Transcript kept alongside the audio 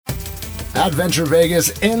Adventure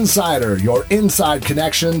Vegas Insider, your inside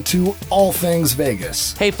connection to all things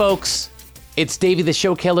Vegas. Hey folks, it's Davey the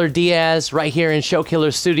Show Killer Diaz right here in Show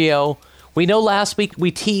Killer Studio. We know last week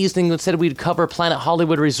we teased and said we'd cover Planet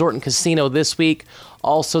Hollywood Resort and Casino this week,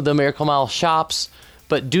 also the Miracle Mile shops,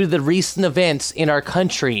 but due to the recent events in our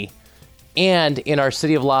country and in our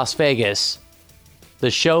city of Las Vegas,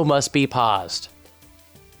 the show must be paused.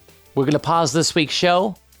 We're going to pause this week's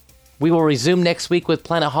show. We will resume next week with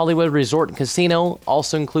Planet Hollywood Resort and Casino,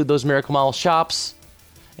 also include those Miracle Mile shops,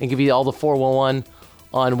 and give you all the 411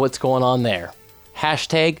 on what's going on there.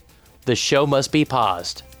 Hashtag, the show must be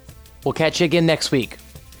paused. We'll catch you again next week,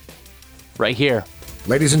 right here.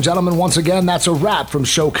 Ladies and gentlemen, once again, that's a wrap from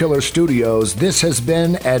Show Killer Studios. This has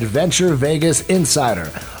been Adventure Vegas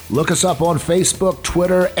Insider. Look us up on Facebook,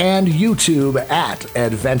 Twitter, and YouTube at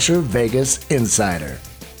Adventure Vegas Insider.